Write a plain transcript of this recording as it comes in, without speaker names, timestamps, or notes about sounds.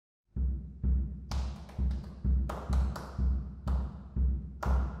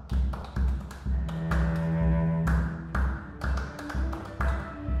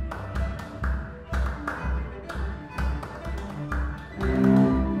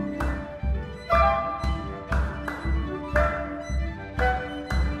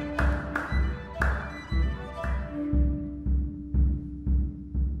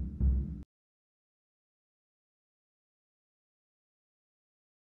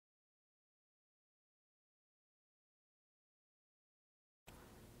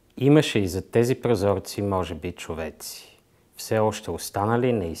Имаше и за тези прозорци, може би, човеци, все още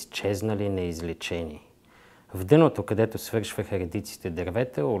останали, неизчезнали, неизлечени. В дъното, където свършваха редиците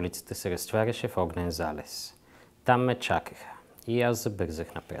дървета, улицата се разтваряше в огнен залез. Там ме чакаха и аз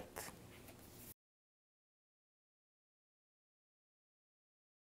забързах напред.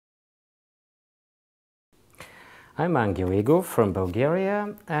 I'm Angel Igov from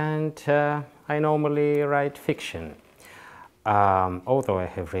Bulgaria, and I normally write fiction. Although I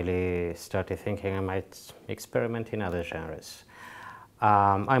have really started thinking I might experiment in other genres.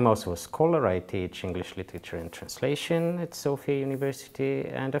 I'm also a scholar. I teach English literature and translation at Sofia University,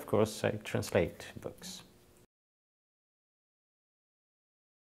 and of course I translate books.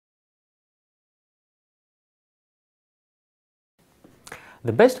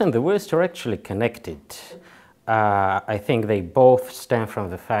 The best and the worst are actually connected. I think they both stem from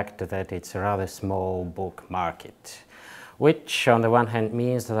the fact that it's a rather small book market, which on the one hand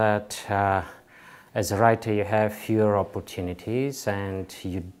means that as a writer you have fewer opportunities and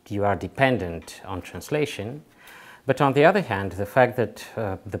you are dependent on translation. But on the other hand, the fact that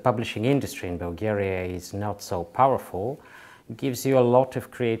the publishing industry in Bulgaria is not so powerful gives you a lot of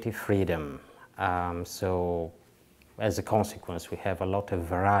creative freedom. So as a consequence, we have a lot of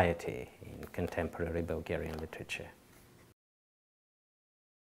variety in contemporary Bulgarian literature.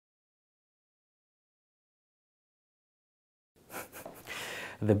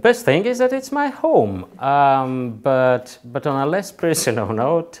 The best thing is that it's my home, but on a less personal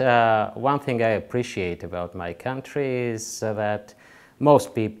note, one thing I appreciate about my country is that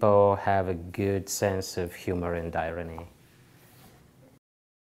most people have a good sense of humor and irony.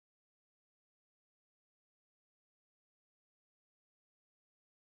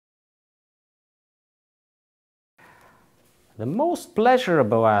 The most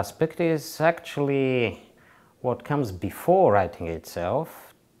pleasurable aspect is actually what comes before writing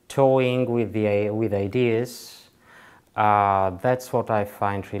itself, toying with ideas. That's what I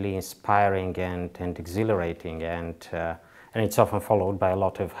find really inspiring and exhilarating, and it's often followed by a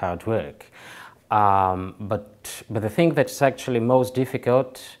lot of hard work. But the thing that's actually most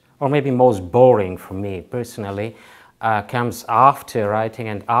difficult, or maybe most boring for me personally, comes after writing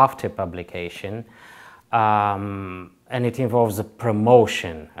and after publication. And it involves the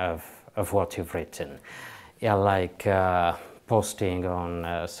promotion of what you've written. Yeah, like posting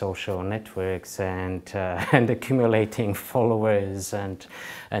on social networks and accumulating followers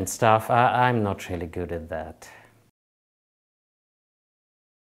and stuff. I'm not really good at that.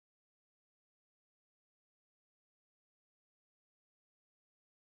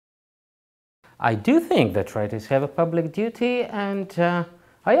 I do think that writers have a public duty, and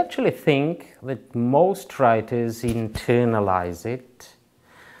I actually think that most writers internalize it.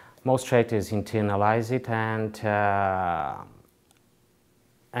 Most writers internalize it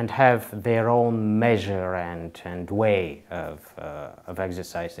and have their own measure and way of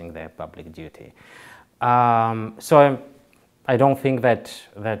exercising their public duty. So I don't think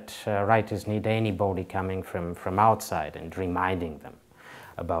that writers need anybody coming from outside and reminding them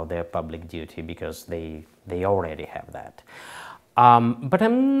about their public duty, because they already have that. But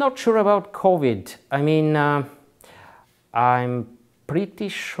I'm not sure about COVID. I mean, I'm pretty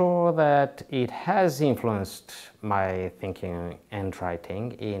sure that it has influenced my thinking and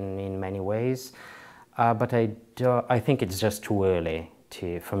writing in many ways, but I think it's just too early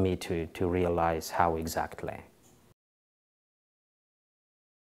for me to realize how exactly.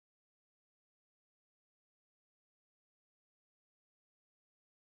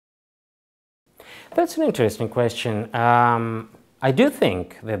 That's an interesting question. I do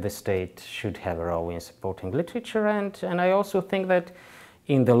think that the state should have a role in supporting literature, and I also think that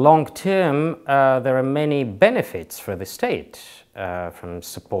in the long term there are many benefits for the state from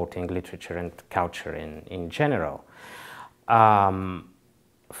supporting literature and culture in general.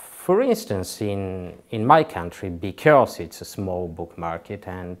 For instance, in my country, because it's a small book market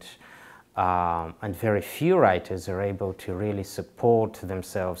and very few writers are able to really support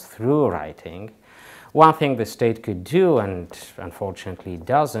themselves through writing, one thing the state could do, and unfortunately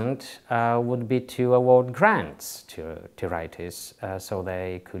doesn't, would be to award grants to writers so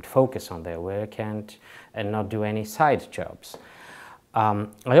they could focus on their work and not do any side jobs.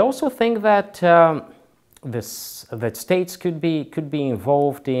 I also think that that states could be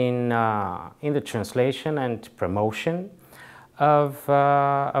involved in the translation and promotion of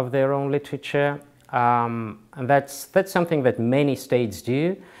their own literature, and that's something that many states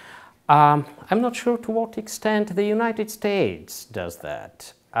do. I'm not sure to what extent the United States does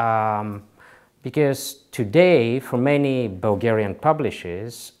that. because today, for many Bulgarian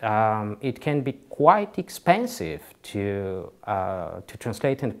publishers, it can be quite expensive to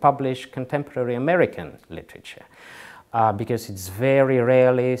translate and publish contemporary American literature, because it's very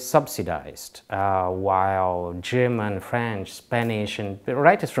rarely subsidized, while German, French, Spanish, and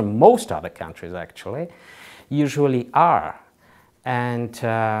writers from most other countries actually usually are. And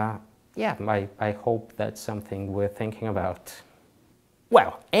yeah, I hope that's something we're thinking about.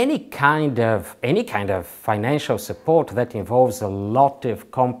 Well, any kind of financial support that involves a lot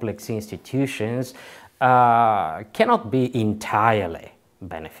of complex institutions cannot be entirely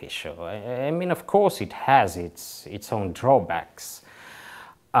beneficial. I mean, of course, it has its own drawbacks.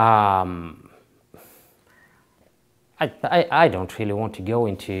 I don't really want to go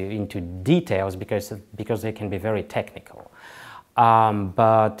into details because they can be very technical.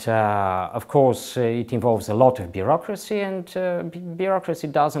 But of course, it involves a lot of bureaucracy, and bureaucracy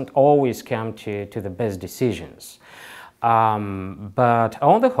doesn't always come to the best decisions. But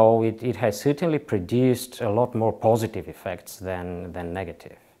on the whole, it has certainly produced a lot more positive effects than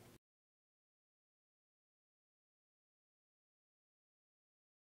negative.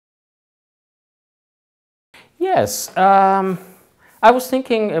 Yes. I was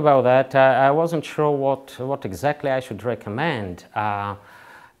thinking about that. I wasn't sure what exactly I should recommend, and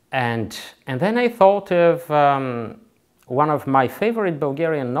then I thought of one of my favorite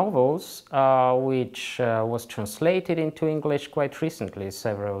Bulgarian novels, which was translated into English quite recently,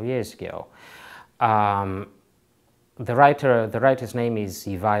 several years ago. The writer's name is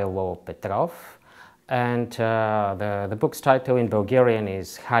Ivailo Petrov, and the book's title in Bulgarian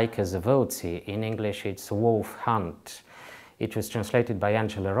is Haika Zavolci. In English, it's Wolf Hunt. It was translated by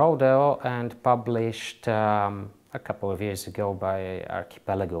Angela Rodel and published a couple of years ago by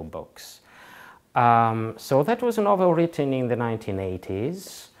Archipelago Books. So that was a novel written in the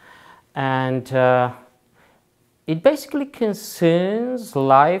 1980s, and it basically concerns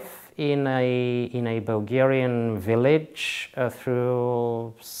life in a Bulgarian village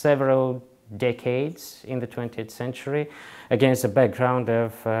through several decades in the 20th century, against a background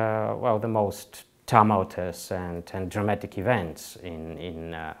of well, the most tumultuous and dramatic events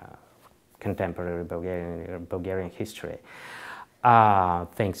in contemporary Bulgarian history.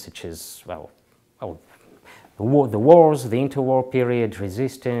 Things such as, well, the wars, the interwar period,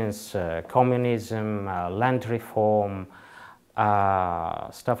 resistance, communism, land reform,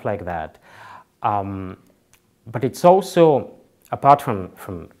 stuff like that. But it's also, apart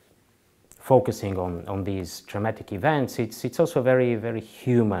from focusing on these dramatic events, it's also a very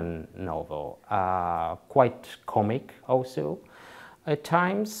human novel, quite comic also at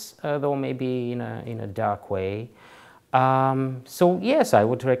times, though maybe in a dark way. So yes, I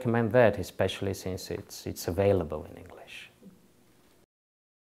would recommend that, especially since it's available in English.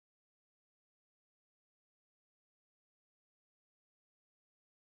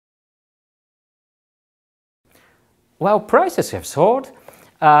 Well, prices have soared.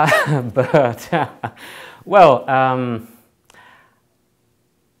 But well,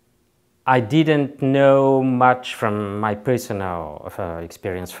 I didn't know much from my personal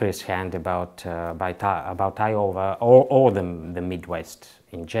experience firsthand about Iowa or the Midwest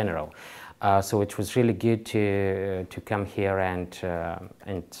in general. So it was really good to come here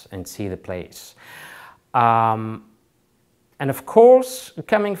and see the place. And of course,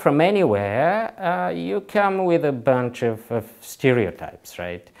 coming from anywhere, you come with a bunch of stereotypes,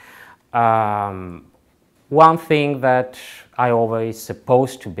 right? One thing that Iowa is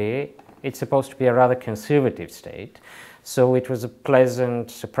supposed to be, it's supposed to be a rather conservative state. So it was a pleasant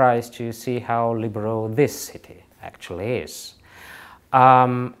surprise to see how liberal this city actually is.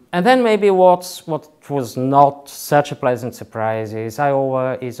 And then maybe what was not such a pleasant surprise is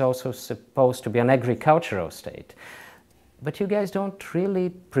Iowa is also supposed to be an agricultural state. But you guys don't really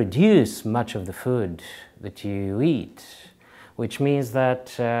produce much of the food that you eat, which means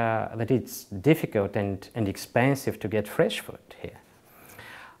that it's difficult and expensive to get fresh food here.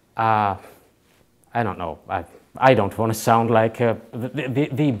 I don't know. I don't want to sound like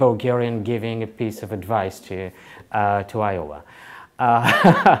the Bulgarian giving a piece of advice to Iowa,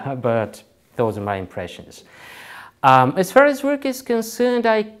 but those are my impressions. As far as work is concerned,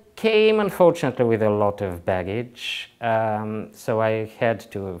 I came unfortunately with a lot of baggage, so I had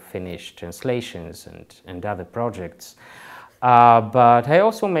to finish translations and other projects. But I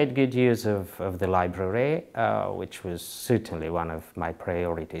also made good use of the library, which was certainly one of my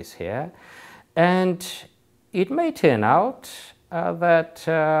priorities here. And it may turn out that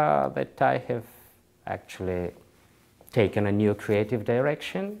I have actually taken a new creative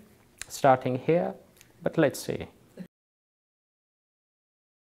direction starting here, but let's see.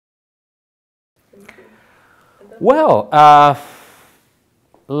 Well,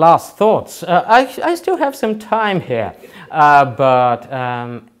 last thoughts. I still have some time here, but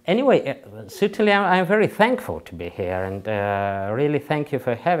anyway, certainly I'm very thankful to be here, and really thank you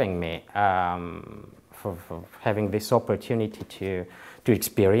for having me, for having this opportunity to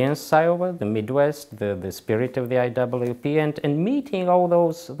experience Iowa, the Midwest, the spirit of the IWP, and meeting all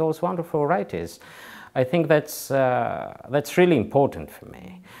those wonderful writers. I think that's really important for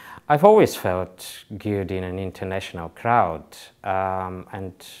me. I've always felt good in an international crowd,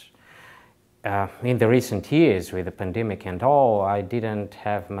 and in the recent years with the pandemic and all, I didn't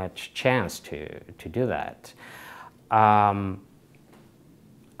have much chance to do that. I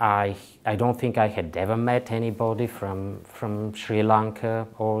don't think I had ever met anybody from Sri Lanka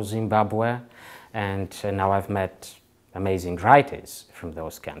or Zimbabwe, and now I've met amazing writers from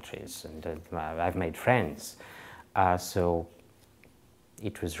those countries, and I've made friends. So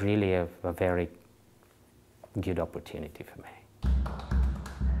it was really a very good opportunity for me.